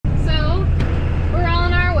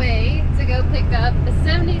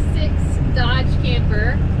Dodge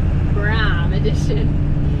camper, Prime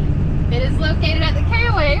Edition. It is located at the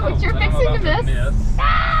KOA, which you're fixing to miss.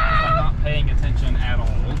 Ah! I'm not paying attention at all.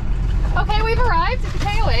 Okay, we've arrived at the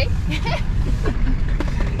KOA.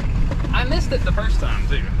 I missed it the first time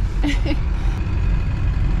too.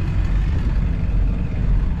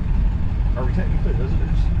 Are we technically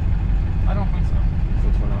visitors? I don't think so.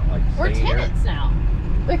 Since we're not like We're staying tenants here? now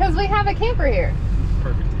because we have a camper here.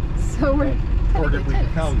 Perfect. So we're Or did we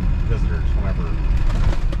tenants. become visitors whenever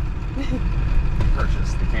we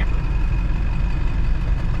purchased the camper?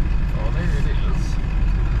 Oh, there it is.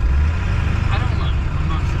 I don't know. I'm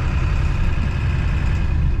not sure.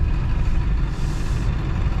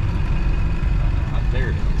 There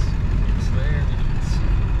it is. It's there. It is.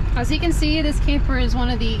 As you can see, this camper is one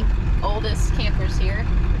of the oldest campers here.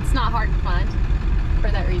 It's not hard to find for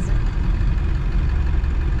that reason.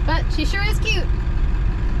 But she sure is cute.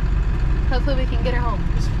 Hopefully we can get her home.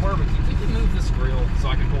 This barbecue. We can move this grill so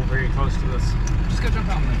I can pull very close to this. Just go jump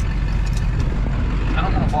out in there. I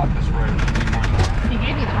don't want to block this road anymore than that. He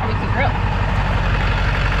gave you the barbecue grill.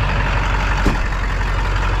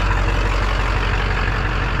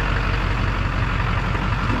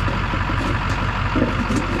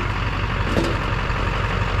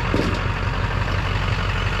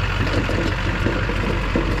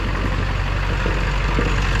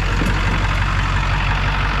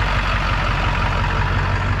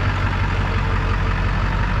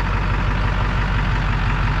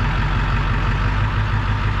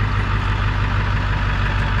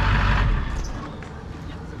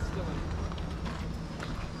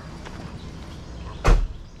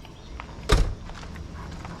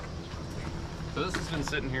 So this has been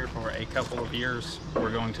sitting here for a couple of years. We're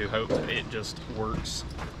going to hope that it just works.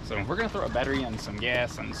 So we're going to throw a battery and some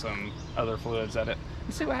gas and some other fluids at it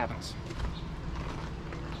and see what happens.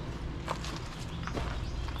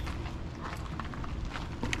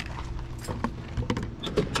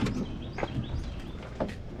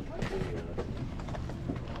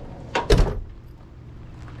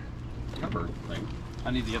 Number thing.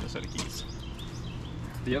 I need the other set of keys.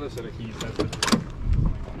 The other set of keys has the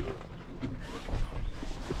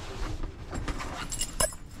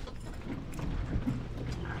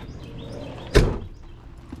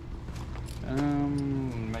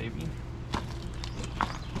maybe.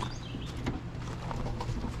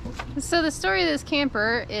 So the story of this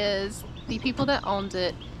camper is the people that owned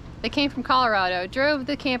it, they came from Colorado, drove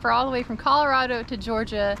the camper all the way from Colorado to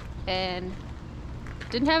Georgia and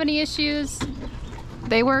didn't have any issues.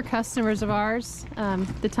 They were customers of ours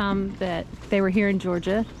the time that they were here in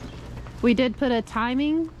Georgia. We did put a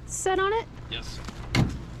timing set on it. Yes.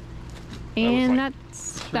 And that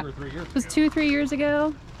that was 2 or 3 years was ago. 2 or 3 years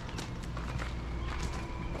ago.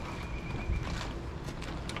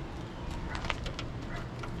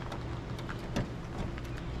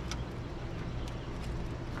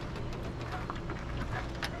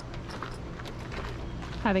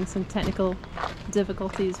 Having some technical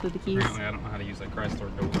difficulties with the keys. Apparently I don't know how to use that Chrysler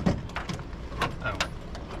door. Oh.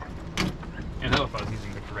 And hell if I was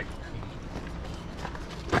using the correct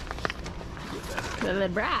key. The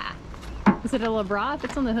Lebra. Is it a Lebra if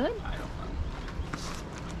it's on the hood? I don't know.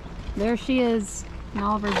 There she is in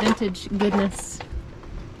all of her vintage goodness.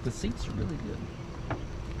 The seats are really good.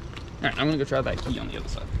 Alright, I'm gonna go try that key on the other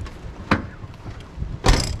side. I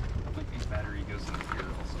think the battery goes in here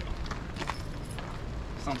also.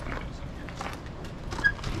 Something goes in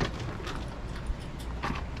here.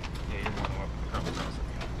 Yeah, you're going up the cover also.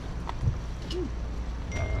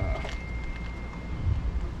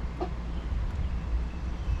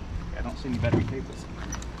 I don't see any battery cables in there.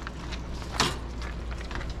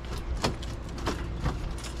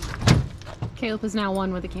 Caleb is now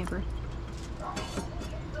one with the camper. Oh,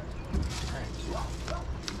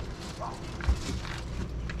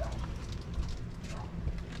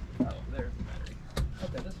 there's the battery.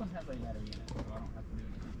 Okay, this one has a battery in it, so I don't have to do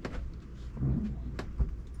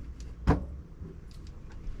anything.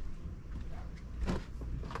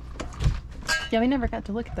 Yeah, we never got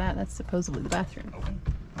to look at that. That's supposedly the bathroom. Open.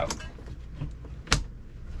 Oh.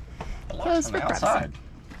 The lock's Close from the for privacy. outside.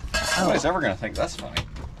 Nobody's ever gonna think that's funny.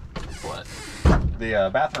 What? The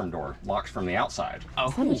bathroom door locks from the outside. Oh,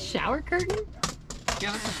 Is that a shower curtain?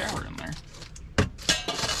 yeah, there's a shower in there.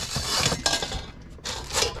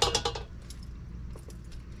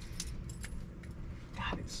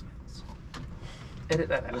 God, it smells. Edit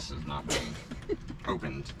that out. This has not been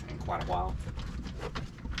opened in quite a while.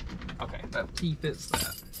 Okay, that key fits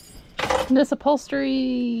that. This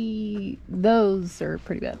upholstery, those are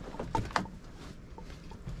pretty bad.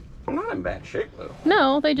 I'm not in bad shape though.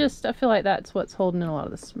 No, they just, I feel like that's what's holding in a lot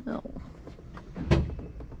of the smell.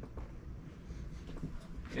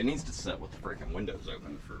 It needs to sit with the freaking windows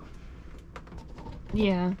open for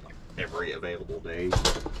Yeah. like every available day.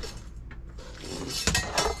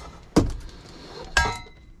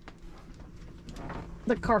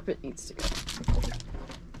 The carpet needs to go.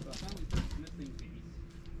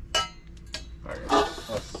 Alright,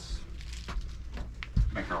 let's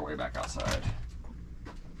make our way back outside.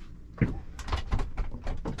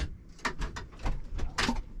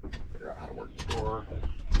 Figure out how to work the door.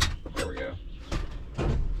 There we go.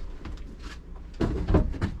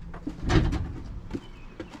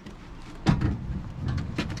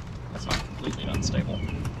 That's not completely unstable.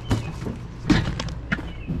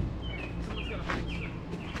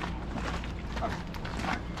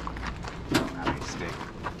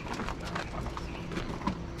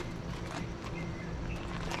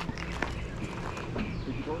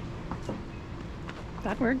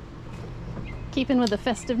 Backward. Keeping with the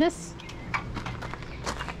festiveness.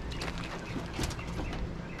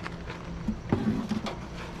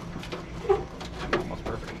 Almost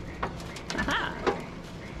perfect. Aha!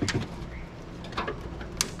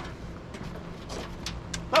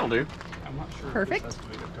 That'll do. I'm not sure. Perfect. If this has to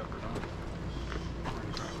be covered on.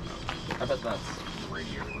 I bet that's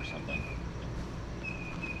radio or something.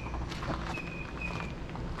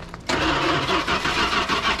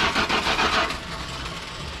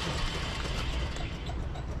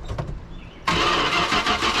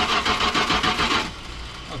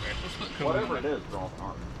 Okay, let's put cool Whatever in it there. is, draw an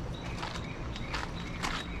arc.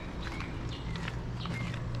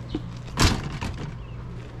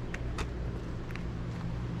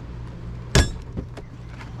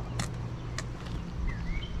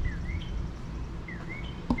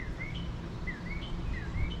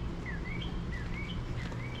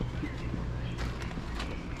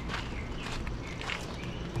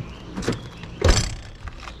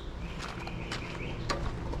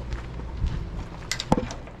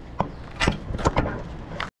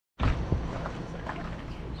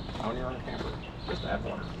 When you're on a camper, just add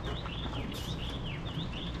water.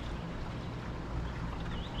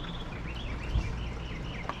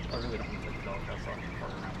 I really don't want to take the dog outside and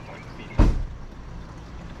park around with like feet.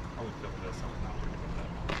 I would fill this. I would not want to put that.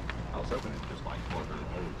 I was hoping it just like flow through the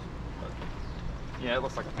hose, but Yeah, it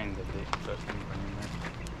looks like a pain in the dick to touch anything in there.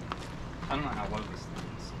 I don't know how low this thing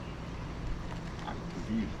is. I'm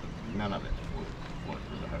confused. None of it would flow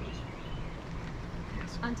through the hose.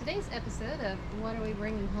 On today's episode of What Are We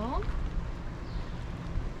Bringing Home?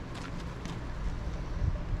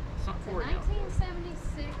 It's not It's a 40 out there.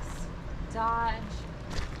 1976 Dodge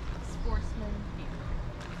Sportsman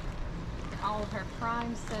in all of her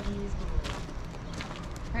prime 70s glory.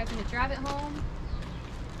 We're hoping to drive it home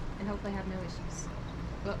and hopefully have no issues.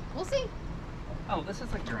 But we'll see. Oh, this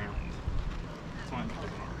is like ground. That's why I'm talking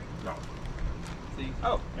about. No. See?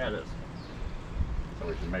 Oh, yeah, it is. So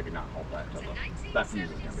we should maybe not hold that till that fuse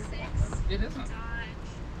is going to be long then. It isn't.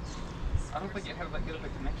 I don't think it has that good of a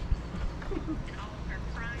connection.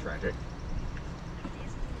 Tragic.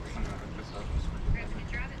 I'm gonna hook this up.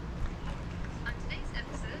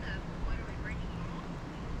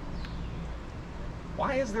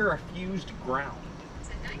 Why is there a fused ground? It's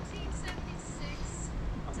a 1976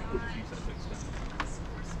 I think the fuse has extended.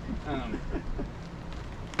 Sportsman.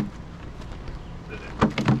 Did it?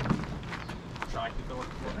 Try to fill it.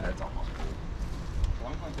 Yeah, it's almost full.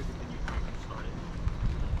 Well, I'm going to continue to start it.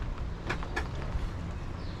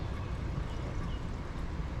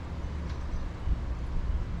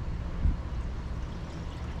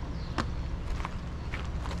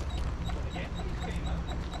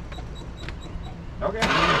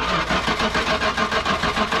 Okay.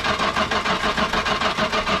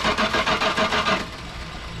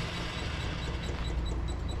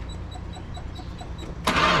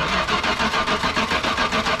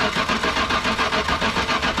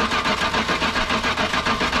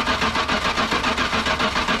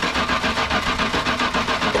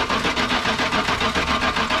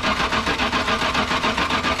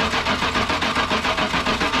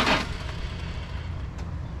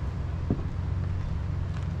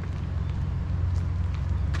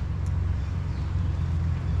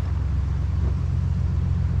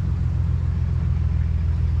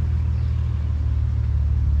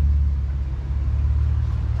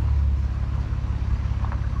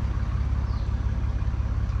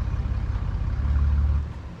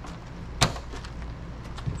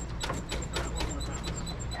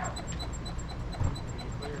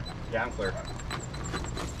 Yeah, I'm clear.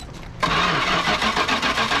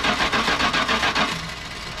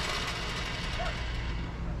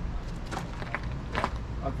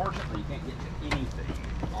 Unfortunately, you can't get to anything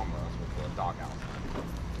almost with the doghouse.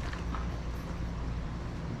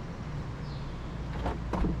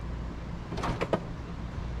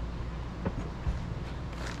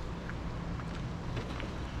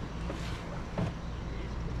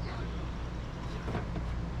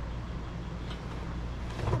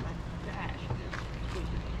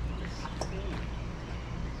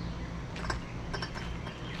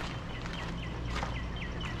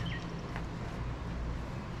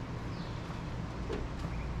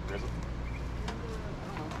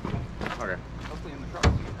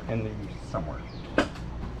 in the somewhere.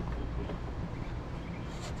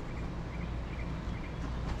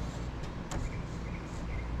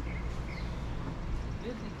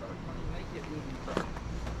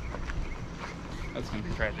 That's gonna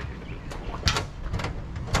be tragic.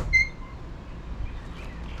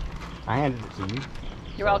 I handed it to you.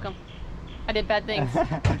 You're welcome. I did bad things.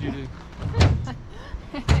 What'd you do?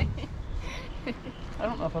 I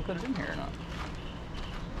don't know if I put it in here or not.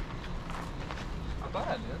 I thought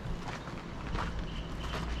I did.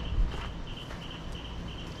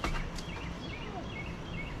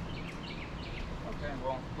 Okay,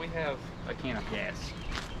 well, we have a can of gas.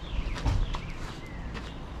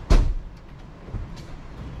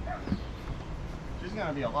 She's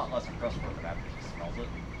gonna be a lot less impressed with it after she smells it.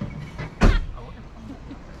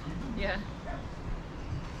 Yeah.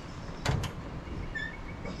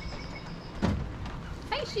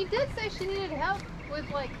 Hey, she did say she needed help with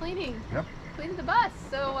like cleaning the bus.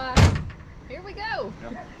 So here we go.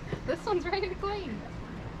 Yep. This one's ready to clean.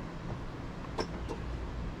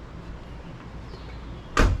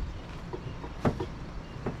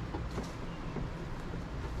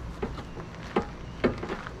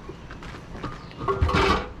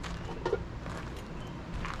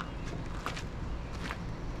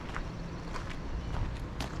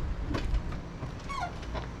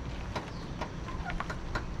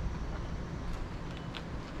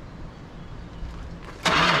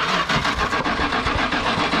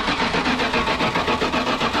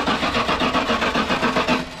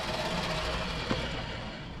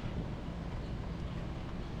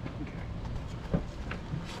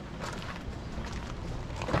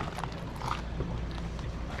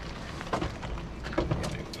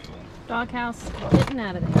 Doghouse, getting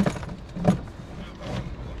out of there.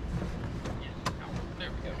 There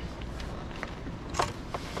we go.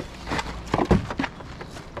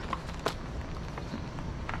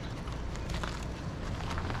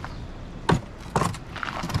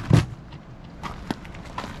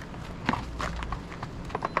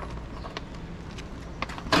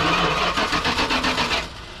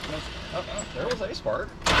 There was a spark.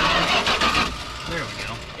 There we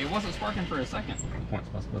go. It wasn't sparking for a second. Points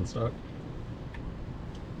must have been stuck.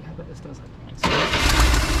 Yeah, but this does have points.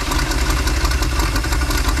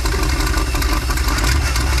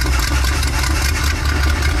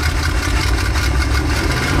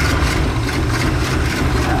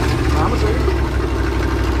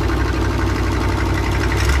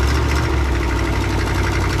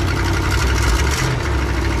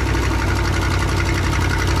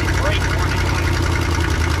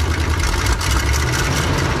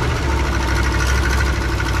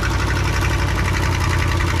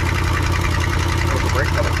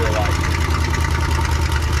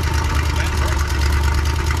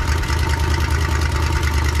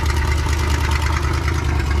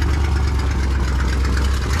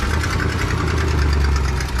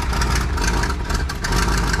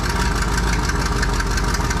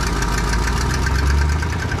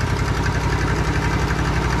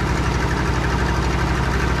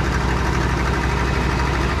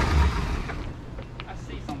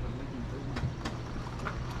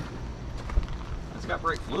 Got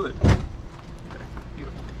brake fluid. Okay,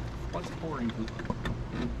 beautiful. What's pouring poop?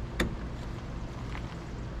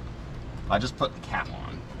 I just put the cap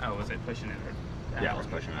on. Oh, was it pushing it? Yeah, I was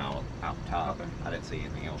pushing it out top. Okay. I didn't see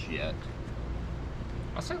anything else yet.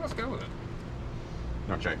 I'll say let's go with it.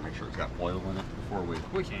 You want to check, make sure it's got oil in it before we.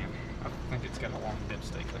 We can. I think it's got a long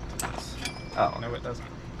dipstick hooked to this. Oh, No, it doesn't.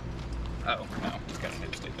 Oh, no, it's got a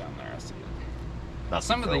dipstick down there. I see it. that's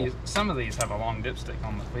Some the of fill. these have a long dipstick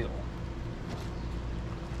on the fill.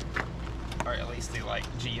 Or at least the like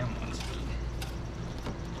GM ones do.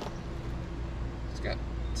 It's got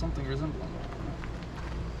something resembling that.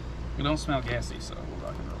 We don't smell gassy, so we'll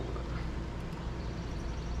rock and roll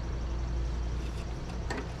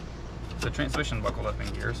with it. The transmission buckled up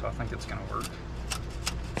in gear, so I think it's gonna work.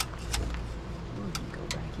 Ooh, you can go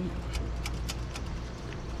back in.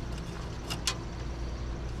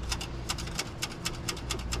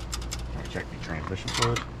 Can I check the transmission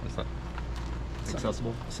fluid? Is that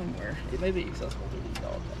accessible? Somewhere. It may be accessible through these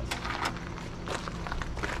dog pads.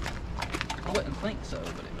 I wouldn't think so,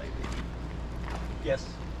 but it may be. Yes.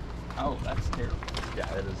 Oh, that's terrible.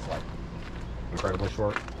 Yeah, it is like incredibly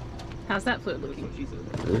short. How's that fluid looking? What she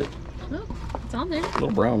said. Oh, it's on there. A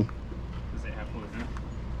little brown. Does it have fluid in it?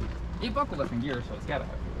 It buckled up in gear, so it's gotta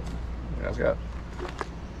have fluid in it. Yeah, it's got.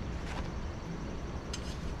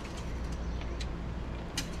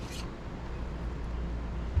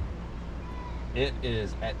 It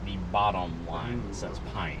is at the bottom line that says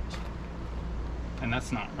pint. And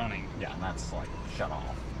that's not running. Yeah, and that's like shut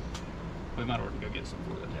off. We might order to go get some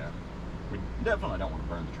fluid. Yeah. We definitely don't want to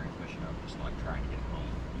burn the transmission up, just like trying to get home.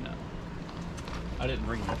 No. I didn't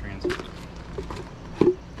bring the transmission.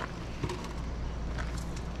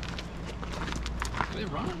 It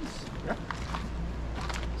runs. Yeah.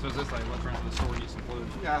 So is this like, let's run to the store, get some fluid?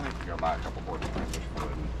 Yeah, I think we go buy a couple quarts of transmission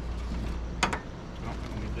fluid. I don't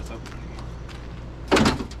think we need this open anymore.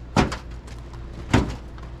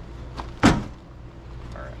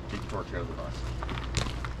 Alright, keep the torch out of the bus.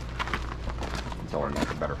 It's already make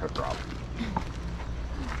a better hook drop.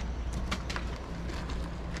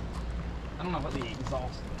 I don't know what the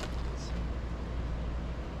exhaust is.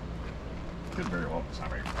 Could very well be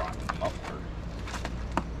somebody rocking the muffler.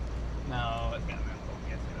 No, it's got a manifold.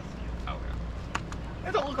 Yes, that's it. Okay.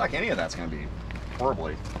 It don't look like any of that's going to be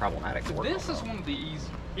horribly problematic to work on. This is one of the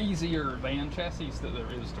easier van chassis that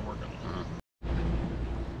there is to work on.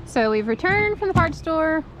 So we've returned from the parts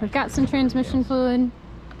store. We've got some transmission fluid.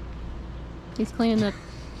 He's cleaning the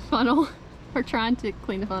funnel. We're trying to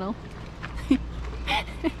clean the funnel. We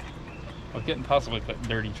couldn't possibly put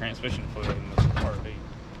dirty transmission fluid in this RV.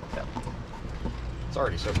 Yeah. It's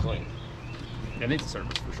already so clean. It needs a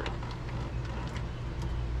service for sure. Do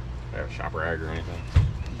you have a shop rag or anything?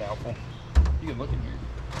 Doubtful. You can look in here.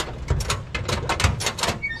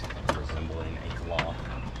 Something resembling a claw.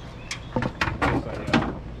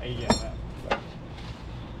 Yeah, that.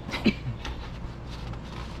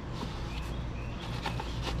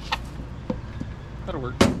 That'll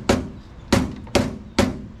work.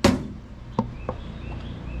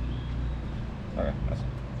 Okay, that's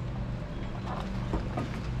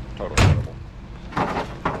totally edible.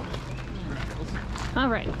 All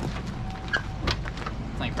right. I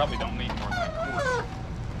think probably don't need more than a quart.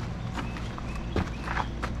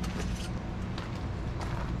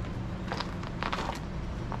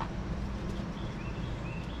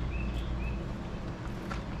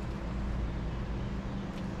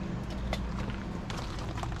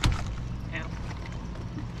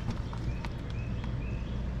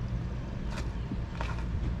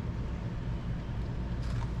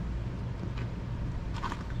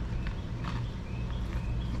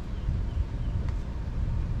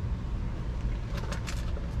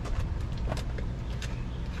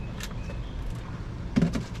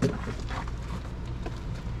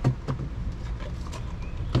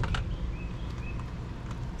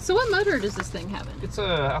 So what motor does this thing have in? It's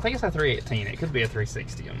a, I think it's a 318. It could be a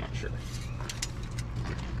 360. I'm not sure.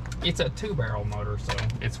 It's a 2-barrel motor, so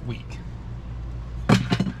it's weak.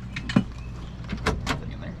 Nothing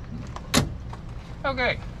in there.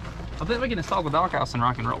 Okay. I think we can install the doghouse and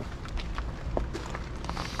rock and roll.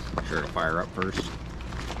 Sure it'll fire up first.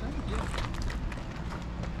 Yeah.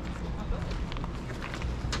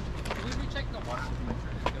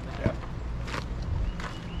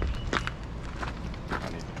 I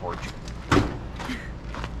need the torch.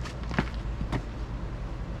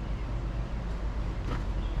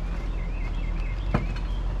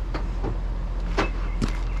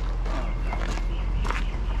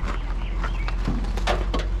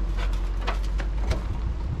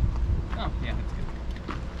 Oh, yeah, that's good.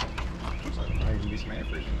 Looks like there may be some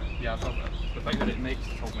antifreeze in there. Yeah, I thought that. The fact that it makes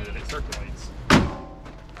told me that it circulates.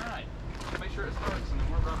 Alright, make sure it starts and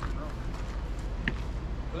then we're rock and roll.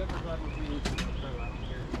 Whoever's riding with me needs to go, I don't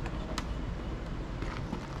care.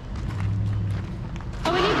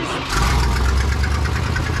 Oh, we need this.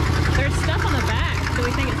 There's stuff on the back. Do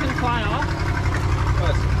we think it's going to fly off?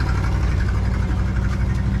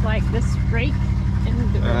 Like this rake?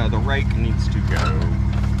 And The rake needs to go.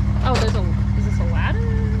 oh, is this a ladder?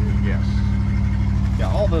 Yes.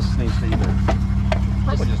 Yeah, all this needs to either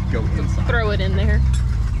probably just go inside. Throw it in there.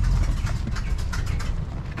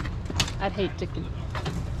 I'd hate to.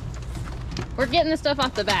 We're getting the stuff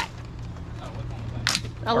off the back. Oh, what's on the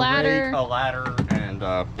back? A ladder. Rake, a ladder, and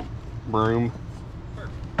broom.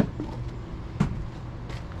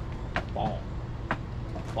 Ball.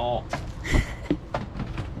 Ball.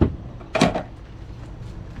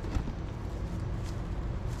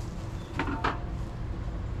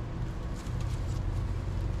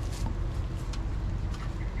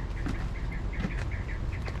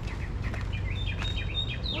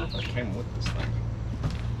 What if I came with this thing?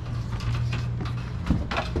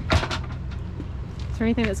 Is there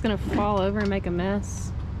anything that's going to fall over and make a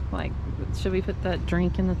mess? Like, should we put that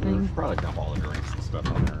drink in the We thing? should probably dump all the drinks and stuff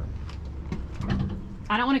on there.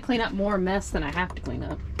 I don't want to clean up more mess than I have to clean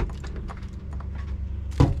up.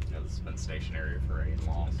 Yeah, this has been stationary for a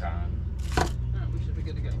long time. Alright, we should be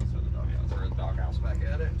good to go. Let's throw the doghouse, throw the doghouse back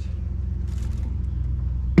at it.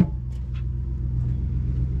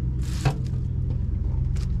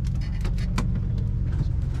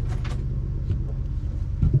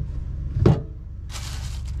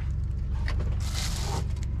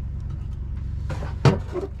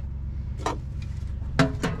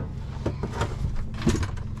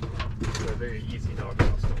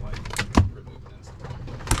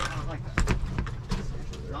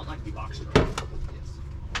 box truck. Yes.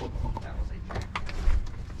 That was a jack.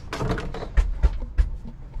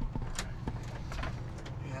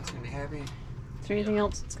 Yeah, it's gonna be happy. Is there anything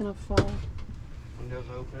else that's gonna fall? Windows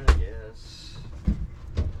open, yes.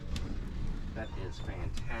 That is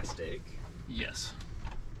fantastic. Yes.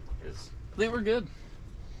 Is They were good.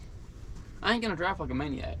 I ain't gonna drive like a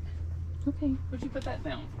maniac. Okay. What'd you put that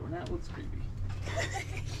down for? That looks creepy.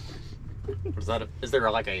 is that? Is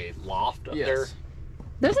there like a loft up there?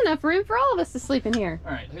 There's enough room for all of us to sleep in here.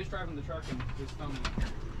 All right, who's driving the truck and who's filming here?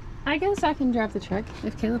 I guess I can drive the truck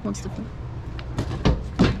if Caleb wants to film.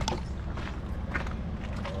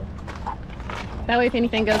 That way if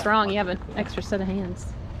anything goes wrong, you have an extra set of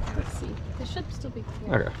hands. Let's see. They should still be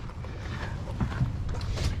clear. Okay.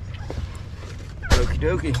 okie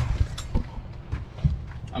dokie.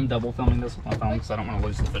 I'm double filming this with my phone because I don't want to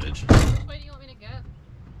lose the footage. Which way do you want me to go?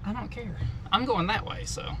 I don't care. I'm going that way,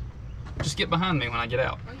 so just get behind me when I get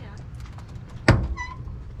out. Oh yeah.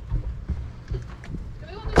 Do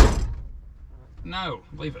we want to... No,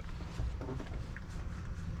 leave it.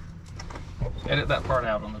 Edit that part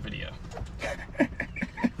out on the video.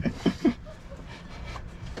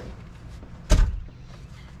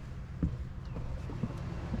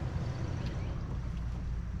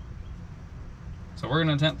 So we're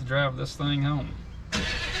gonna attempt to drive this thing home.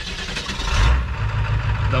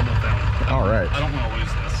 Double film. All right. I don't want to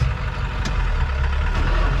lose this.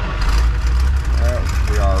 All right,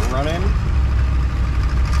 we are running.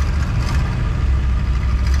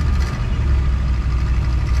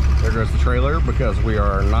 There goes the trailer because we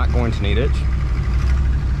are not going to need it.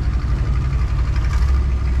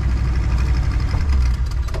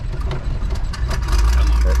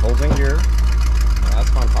 It pulls in gear. That's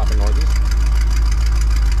fun popping noises.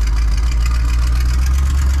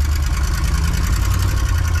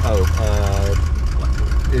 Oh,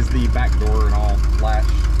 is the back door and all latch?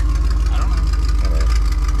 I don't know.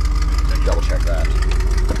 Double check that.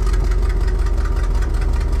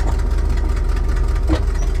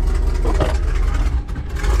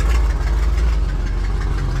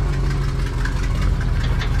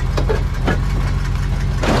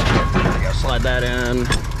 There we go, slide that in.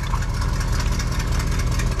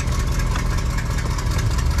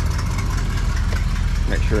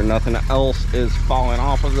 Make sure nothing else is falling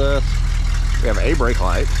off of this. We have a brake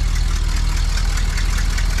light.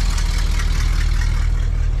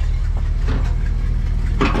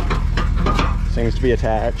 Seems to be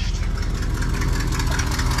attached.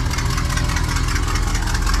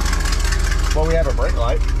 Well, we have a brake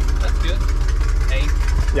light. That's good. Hey.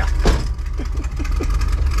 Yeah.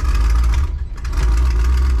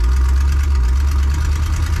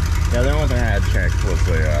 Yeah, the only thing I had checked was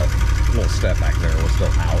the little step back there was still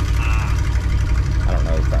out. I don't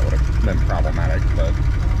know if that would have been problematic, but...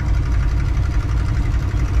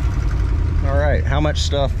 Alright, how much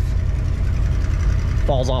stuff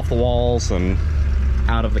falls off the walls and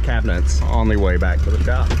out of the cabinets on the way back to the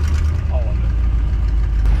shop? All of it.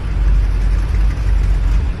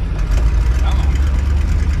 Come on, girl.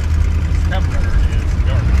 This carburetor is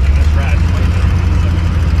garbage, and this ride's way better.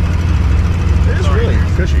 It is Sorry. really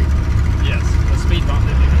cushy. Yes, the speed bump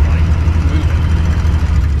didn't even like move it.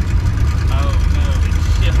 Oh no, it's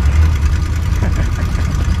shifting.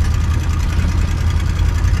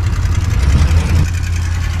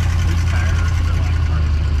 These tires are like hard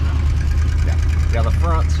Yeah, yeah, the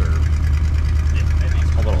fronts are yeah, it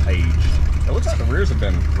makes a little aged. It looks like the rears have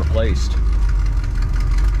been replaced.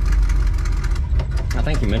 I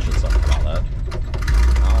think you mentioned something about that.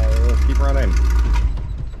 I'll keep running.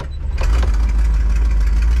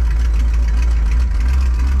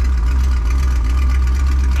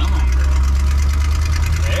 Come on, girl.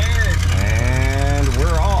 There it is. And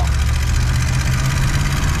we're off.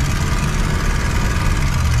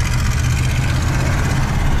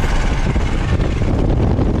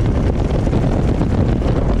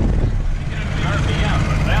 The RPM,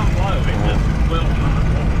 but down low, it just will not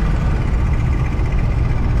hold.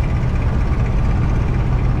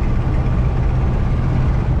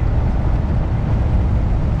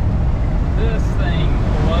 This thing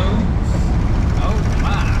floats. Oh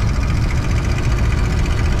my.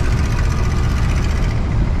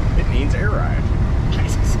 It needs air ride.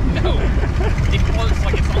 Jesus, no. It floats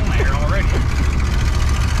like it's on there already.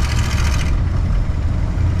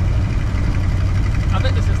 I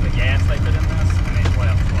bet this is the gas they put in this, and it's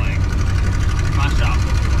left like my shop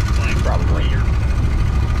before, like Probably. 3 years ago.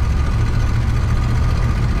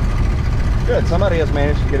 Good, somebody has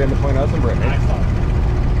managed to get in between us and Brittany. I saw it.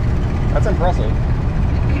 That's impressive.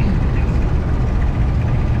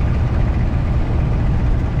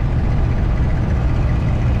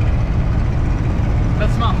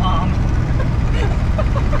 That's my mom.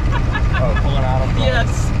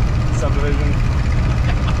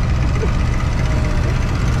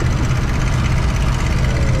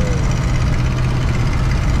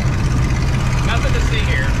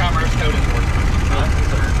 much code enforcement. Not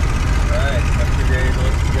concerned. Alright, temperature gauge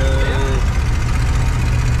looks good.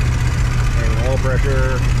 And oil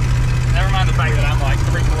pressure. Never mind the fact that I'm like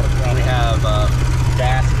 3/4 throttle. We have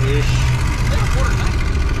gas-ish.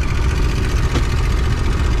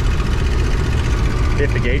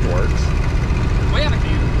 If the gauge works. We have a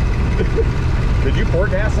can. Did you pour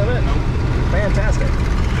gas in it? Nope. Fantastic.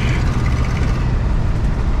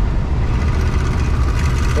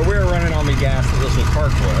 But we were running on the gas that this was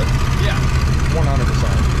parked with. Yeah. 100%.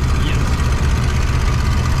 Yes.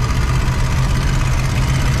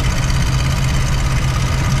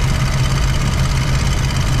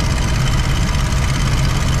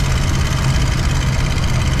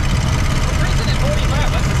 We're racing at 45.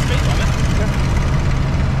 That's the speed limit.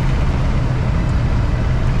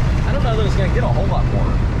 I don't know that it's going to get a whole lot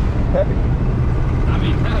more heavy. I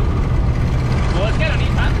mean, no. Well, it's got an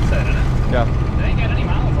e-time set in it. Yeah. It ain't got any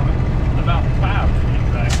miles on it. About 5, in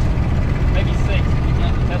fact. Maybe 6 if you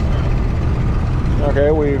count the test drive. Okay,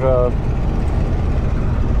 we've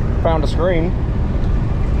found a screen.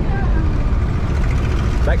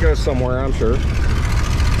 That goes somewhere, I'm sure. Let's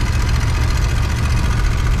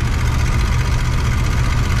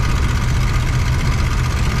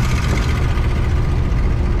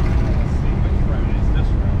see, which road is this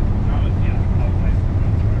road? Oh, yeah, always the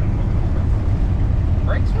road.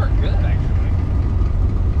 Brakes work good, actually.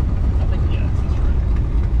 I think, yeah, it's this road.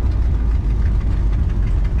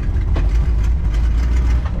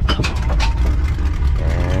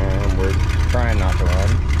 And we're trying not to run.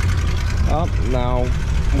 Oh, now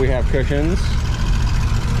we have cushions.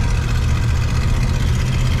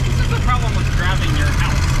 This is the problem with driving your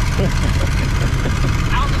house.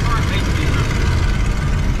 Houses aren't made to be driven.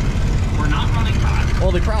 We're not running hot.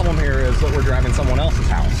 Well, the problem here is that we're driving someone else's